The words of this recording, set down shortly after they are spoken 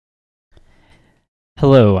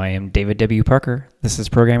Hello, I am David W. Parker. This is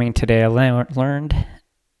Programming Today I Learned.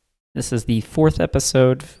 This is the fourth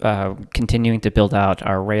episode, continuing to build out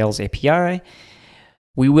our Rails API.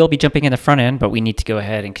 We will be jumping in the front end, but we need to go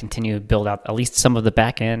ahead and continue to build out at least some of the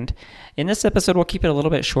back end. In this episode, we'll keep it a little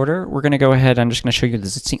bit shorter. We're going to go ahead, I'm just going to show you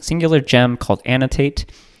this singular gem called Annotate.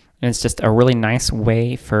 And it's just a really nice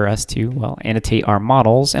way for us to, well, annotate our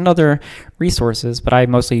models and other resources, but I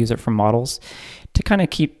mostly use it for models to kind of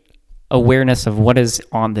keep awareness of what is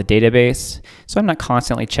on the database, so I'm not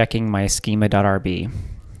constantly checking my schema.rb.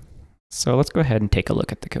 So let's go ahead and take a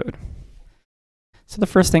look at the code. So the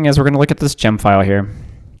first thing is we're going to look at this gem file here,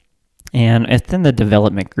 and within the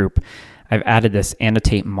development group, I've added this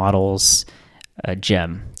annotate models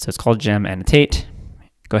gem. So it's called gem annotate.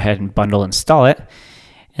 Go ahead and bundle install it,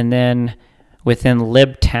 and then within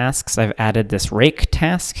lib tasks, I've added this rake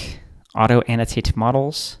task, auto annotate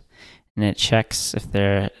models. And it checks if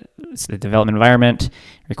the development environment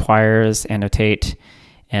requires annotate.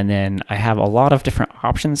 And then I have a lot of different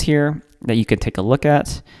options here that you could take a look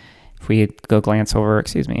at. If we go glance over,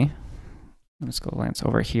 let's go glance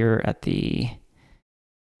over here at the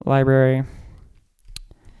library.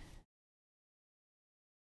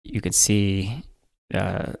 You can see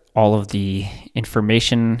all of the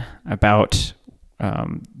information about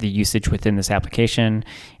the usage within this application,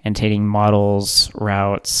 annotating models,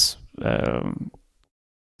 routes,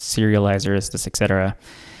 serializers, etc.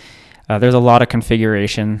 There's a lot of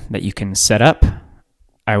configuration that you can set up.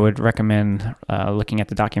 I would recommend looking at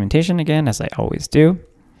the documentation again, as I always do.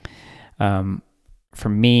 For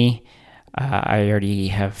me, I already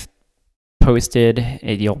have posted,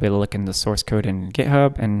 you'll be able to look in the source code in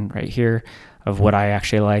GitHub and right here of what I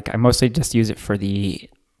actually like. I mostly just use it for the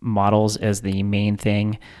models as the main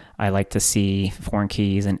thing. I like to see foreign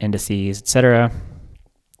keys and indices, etc.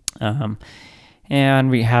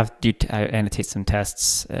 And we have to annotate some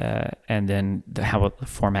tests, and then how the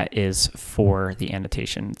format is for the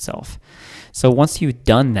annotation itself. So once you've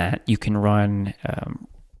done that, you can run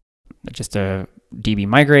just a db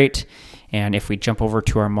migrate. And if we jump over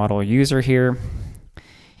to our model user here,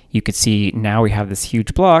 you could see now we have this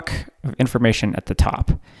huge block of information at the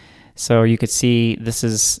top. So you could see this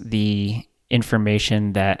is the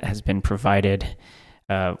information that has been provided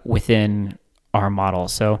within our model.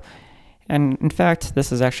 And in fact,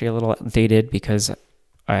 this is actually a little dated because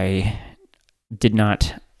I did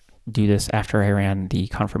not do this after I ran the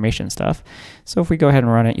confirmation stuff. So if we go ahead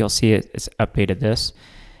and run it, you'll see it's updated this.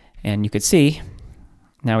 And you could see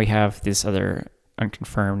now we have this other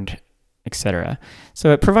unconfirmed, etc.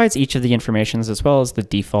 So it provides each of the informations as well as the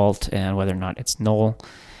default and whether or not it's null,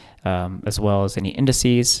 as well as any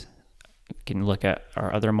indices. You can look at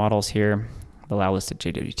our other models here, the allow listed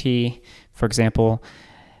JWT, for example.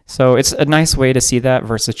 So it's a nice way to see that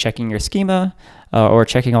versus checking your schema or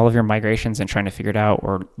checking all of your migrations and trying to figure it out,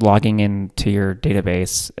 or logging into your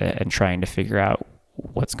database and trying to figure out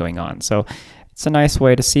what's going on. So it's a nice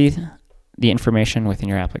way to see the information within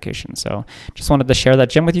your application. So just wanted to share that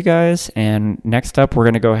gem with you guys. And next up, we're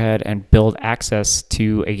going to go ahead and build access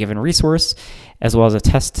to a given resource, as well as a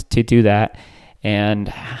test to do that and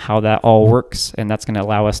how that all works. And that's going to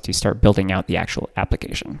allow us to start building out the actual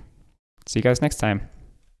application. See you guys next time.